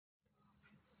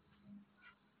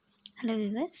Hello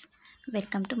viewers,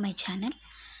 welcome to my channel.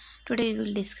 Today we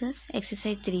will discuss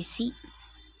exercise 3C,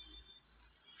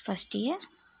 first year,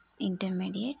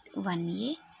 intermediate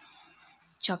 1A,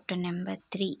 chapter number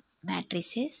 3,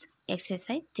 matrices,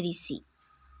 exercise 3C,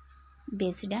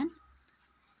 based on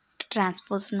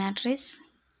transpose matrix,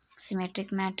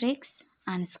 symmetric matrix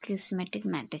and skew symmetric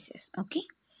matrices. Okay,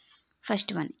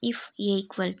 first one, if A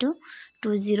equal to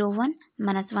 201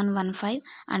 minus 115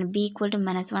 and B equal to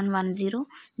minus 110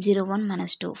 01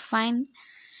 minus 2, find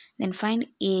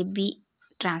AB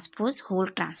transpose whole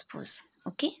transpose.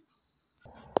 Okay,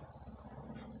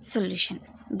 solution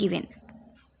given.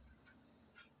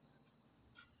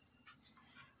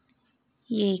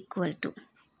 A equal to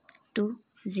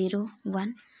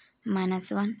 201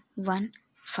 minus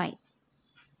 115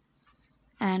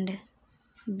 and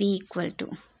B equal to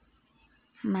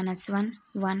minus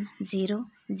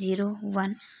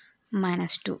 11001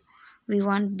 minus 2. We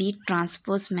want B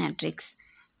transpose matrix.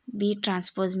 B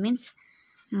transpose means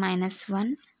minus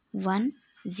 1 1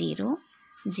 0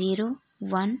 0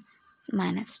 1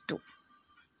 minus 2.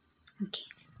 Okay,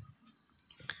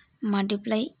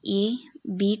 multiply A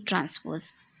B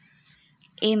transpose.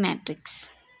 A matrix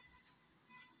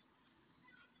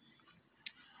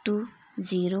 2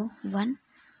 0 1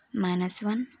 minus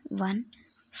 1 1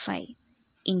 5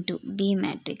 into B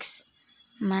matrix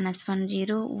minus 1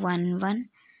 0 1 1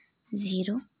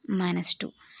 0 minus 2.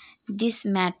 This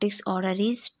matrix order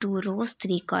is 2 rows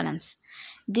 3 columns.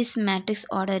 This matrix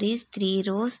order is 3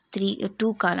 rows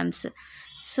 2 columns.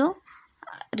 So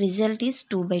result is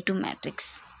 2 by 2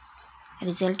 matrix.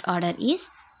 Result order is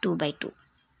 2 by 2.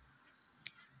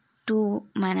 2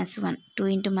 minus 1, 2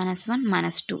 into minus 1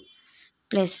 minus 2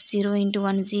 plus 0 into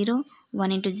 1 0,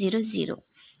 1 into 0 0,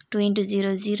 2 into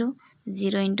 0 0,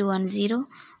 0 into 1 0,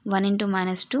 1 into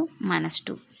minus 2 minus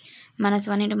 2, minus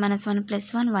 1 into minus 1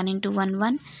 plus 1, 1 into 1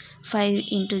 1, 5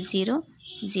 into 0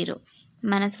 0,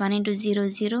 minus 1 into 0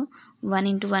 0, 1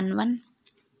 into 1 1,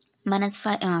 minus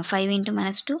 5 into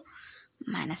minus 2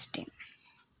 minus 10,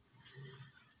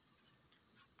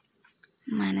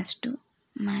 minus 2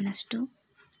 minus 2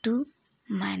 2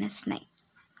 minus 9.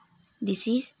 This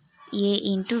is A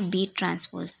into B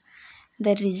transpose.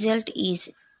 The result is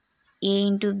A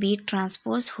into B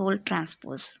transpose whole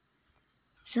transpose.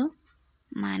 So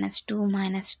minus 2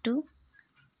 minus 2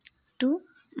 2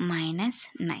 minus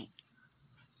 9.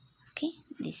 Okay,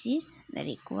 this is the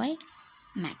required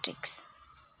matrix.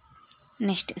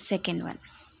 Next, second one.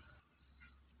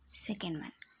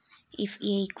 If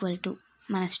A equal to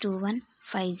minus 2 1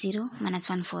 5 0 minus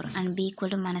 1 4 and B equal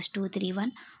to minus 2 3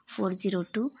 1 4 0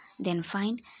 2, then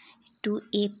find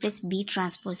 2A plus B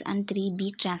transpose and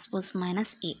 3B transpose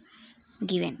minus A.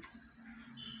 Given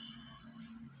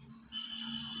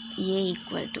A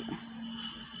equal to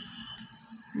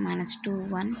minus 2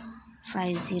 1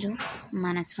 5 0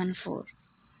 minus 1 4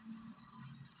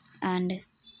 and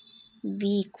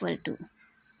B equal to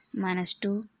minus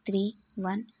 2 3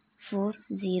 1 4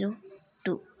 0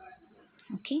 2.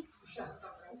 Okay,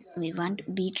 we want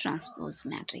B transpose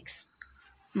matrix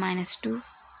minus 2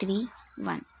 3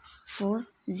 1 4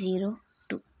 0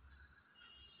 2.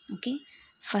 Okay,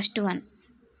 first one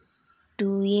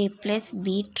 2A plus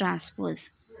B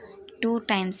transpose 2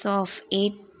 times of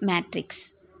 8 matrix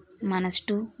minus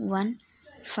 2 1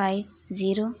 5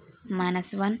 0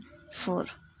 minus 1 4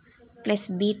 plus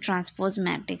B transpose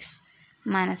matrix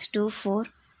minus 2 4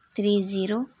 3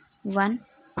 0 1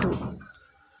 2.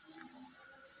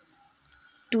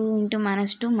 2 into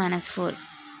minus 2 minus 4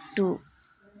 2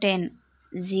 10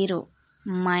 0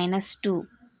 minus 2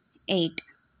 8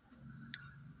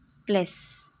 plus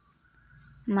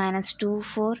minus 2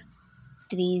 4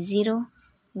 3 0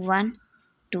 1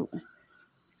 2.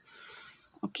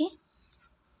 Okay,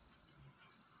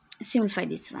 simplify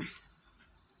this one.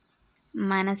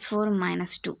 Minus 4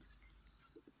 minus 2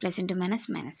 plus into minus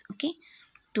minus. Okay,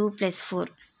 2 plus 4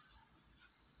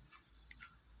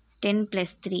 10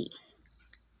 plus 3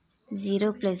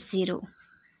 0 plus 0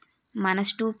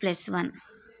 minus 2 plus 1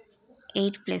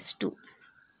 8 plus 2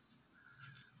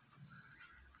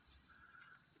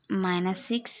 minus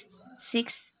 6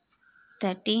 6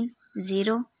 13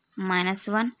 0 minus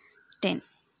 1 10.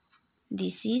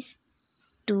 This is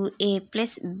 2A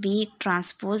plus B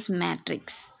transpose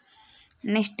matrix.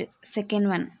 Next, second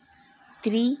one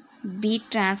 3B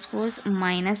transpose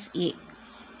minus A.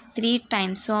 3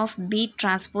 times of B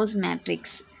transpose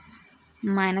matrix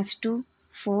minus 2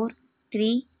 4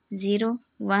 3 0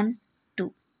 1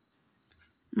 2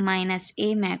 minus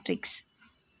A matrix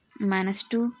minus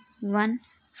 2 1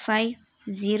 5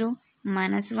 0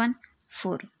 minus 1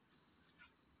 4.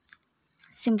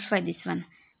 Simplify this one.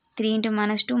 3 into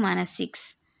minus 2 minus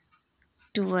 6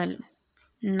 12,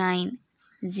 9,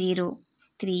 0,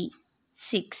 3,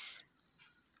 6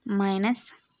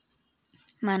 minus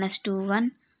 2,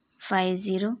 1, 5,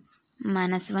 0,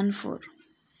 minus 1, 4.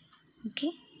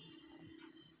 Okay.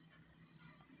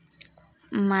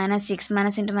 Minus 6,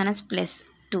 minus into minus plus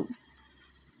 2.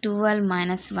 12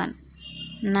 minus 1,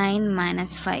 9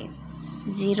 minus 5,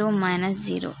 0 minus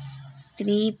 0,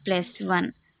 3 plus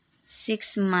 1,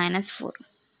 6 minus 4.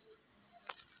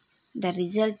 The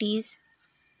result is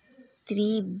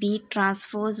 3B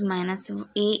transpose minus A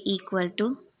equal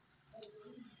to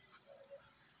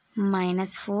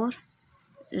minus 4,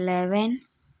 11,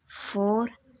 4,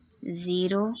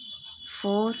 0,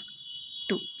 4,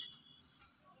 2.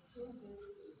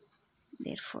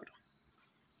 Therefore,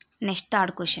 next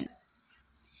third question.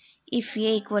 If A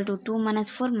equal to 2 minus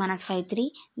 4 minus 5,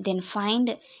 3, then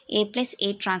find A plus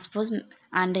A transpose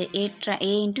and A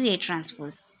into A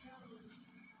transpose.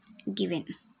 Given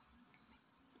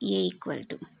A equal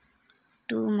to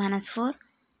 2 minus 4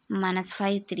 minus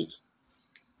 5, 3.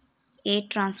 A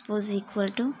transpose equal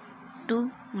to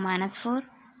 2 minus 4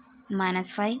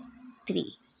 minus 5,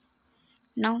 3.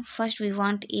 Now first we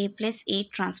want A plus A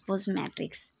transpose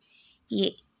matrix.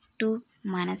 A 2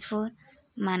 minus 4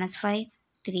 minus 5,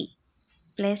 3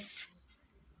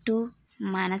 plus 2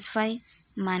 minus 5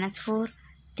 minus 4,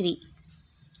 3.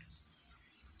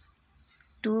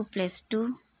 2 plus 2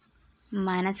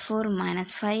 minus 4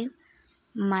 minus 5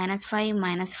 minus 5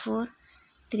 minus 4,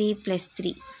 3 plus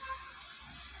 3.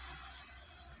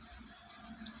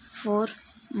 4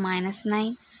 minus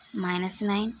 9 minus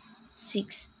 9,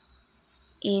 6.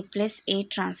 A plus A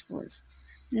transpose.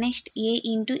 Next A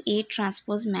into A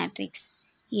transpose matrix.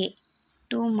 A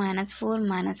 2 minus 4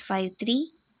 minus 5, 3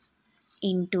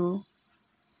 into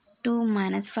 2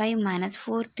 minus 5 minus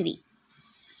 4, 3.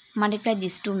 Multiply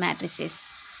these two matrices.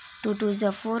 2 2s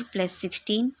are 4 plus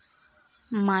 16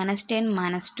 minus 10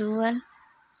 minus 12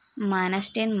 minus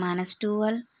 10 minus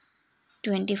 12,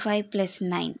 25 plus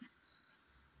 9.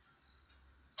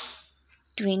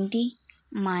 20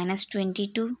 minus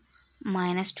 22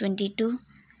 minus 22,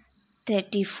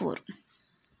 34.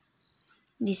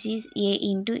 This is A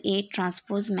into A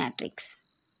transpose matrix.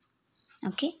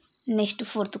 Okay. Next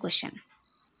fourth question.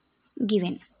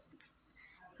 Given.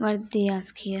 What they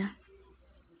ask here?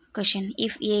 Question.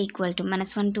 If A equal to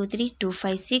minus 1, 2, 3, 2,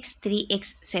 5, 6, 3,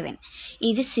 x, 7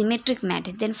 is a symmetric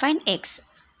matrix, then find x.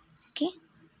 Okay.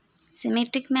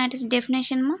 Symmetric matrix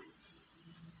definition ma?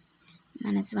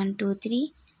 Minus 1, 2,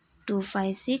 3, 2,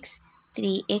 5, 6,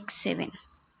 3, x, 7.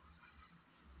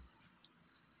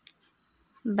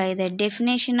 By the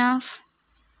definition of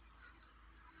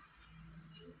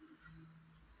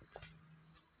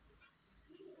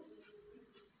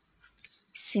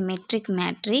symmetric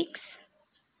matrix,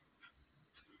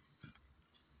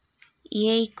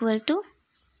 A equal to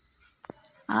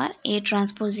or A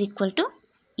transpose equal to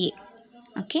A.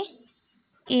 Okay.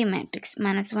 A matrix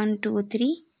minus 1, 2,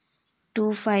 3,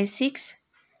 2, 5, 6,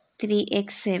 3,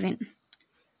 x, 7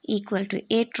 equal to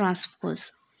A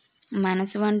transpose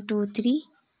minus 1, 2, 3,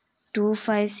 2,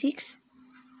 5, 6,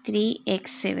 3,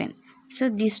 x, 7. So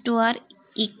these two are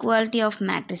equality of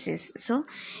matrices. So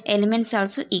elements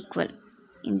also equal.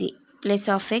 In the place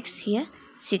of x here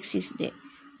 6 is there.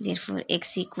 Therefore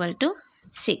x equal to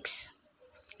 6.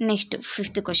 Next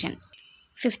fifth question.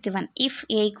 Fifth one. If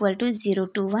A equal to 0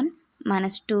 to 1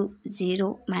 minus 2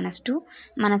 0 minus 2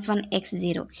 minus 1 x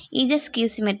 0 is a skew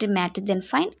symmetric matrix, then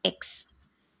find x.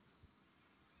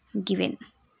 Given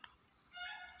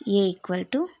A equal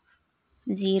to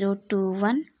 0 to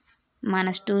 1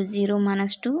 minus 2 0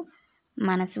 minus 2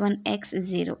 minus 1 x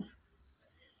 0.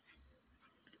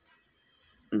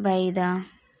 By the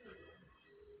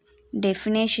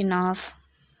definition of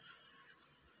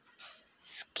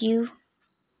skew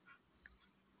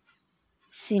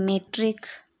symmetric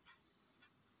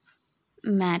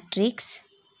matrix,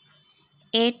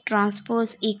 A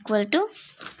transpose equal to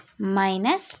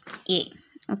minus A.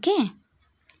 Okay.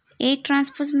 A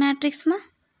transpose matrix ma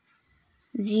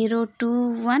 0 to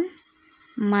 1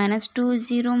 minus 2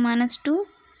 0 minus 2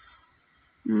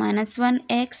 minus 1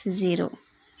 x 0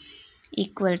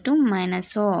 equal to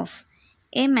minus of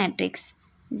A matrix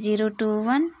 0 to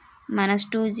 1 minus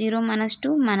 2 0 minus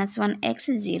 2 minus 1 x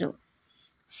 0.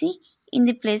 See, in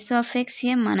the place of x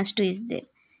here minus 2 is there.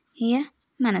 Here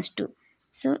minus 2.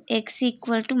 So x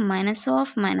equal to minus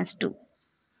of minus 2.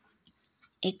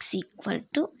 X equal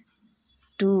to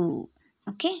 2.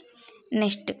 Okay.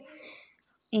 Next,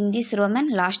 in this Roman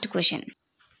last question.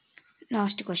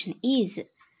 Last question is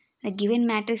the given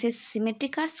matrix is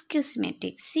symmetric or skew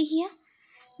symmetric. See here,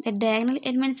 the diagonal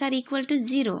elements are equal to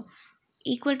 0.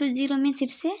 Equal to 0 means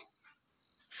it's a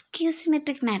skew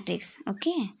symmetric matrix.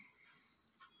 Okay,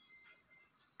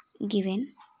 given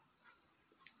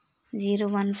 0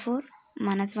 1 4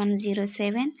 minus 1 0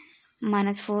 7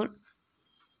 minus 4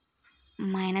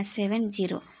 minus 7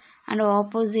 0, and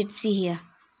opposite see here.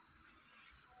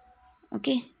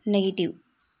 Okay, negative.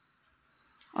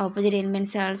 Opposite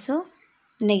elements also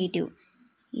negative.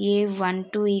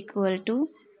 A12 equal to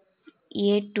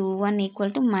A21 equal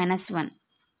to minus 1.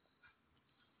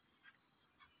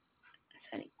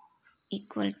 Sorry,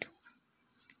 equal to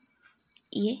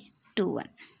A21.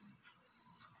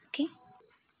 Okay,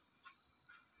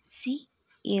 see,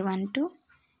 A12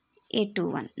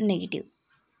 A21 negative.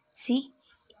 See,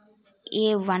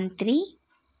 A13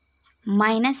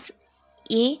 minus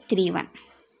A31,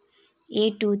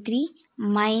 A23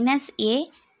 minus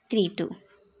A32,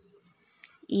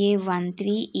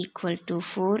 A13 equal to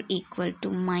 4 equal to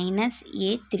minus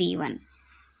A31,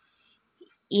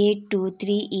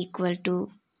 A23 equal to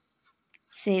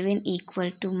 7 equal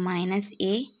to minus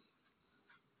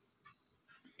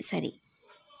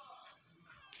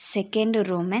second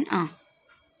Roman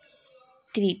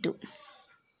 3 2.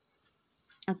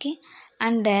 Okay,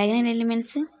 and diagonal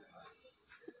elements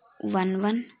 1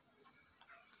 1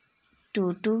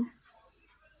 2 2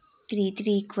 3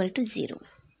 3 equal to 0.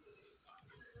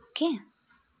 Okay,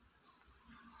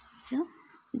 so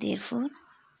therefore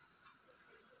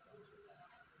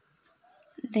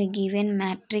the given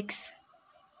matrix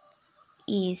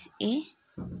is a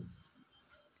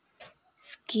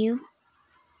skew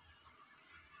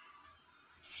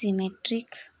symmetric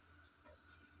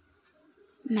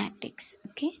matrix.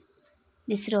 Okay,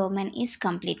 this Roman is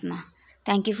complete ma.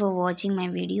 Thank you for watching my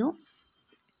video.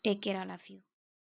 Take care all of you.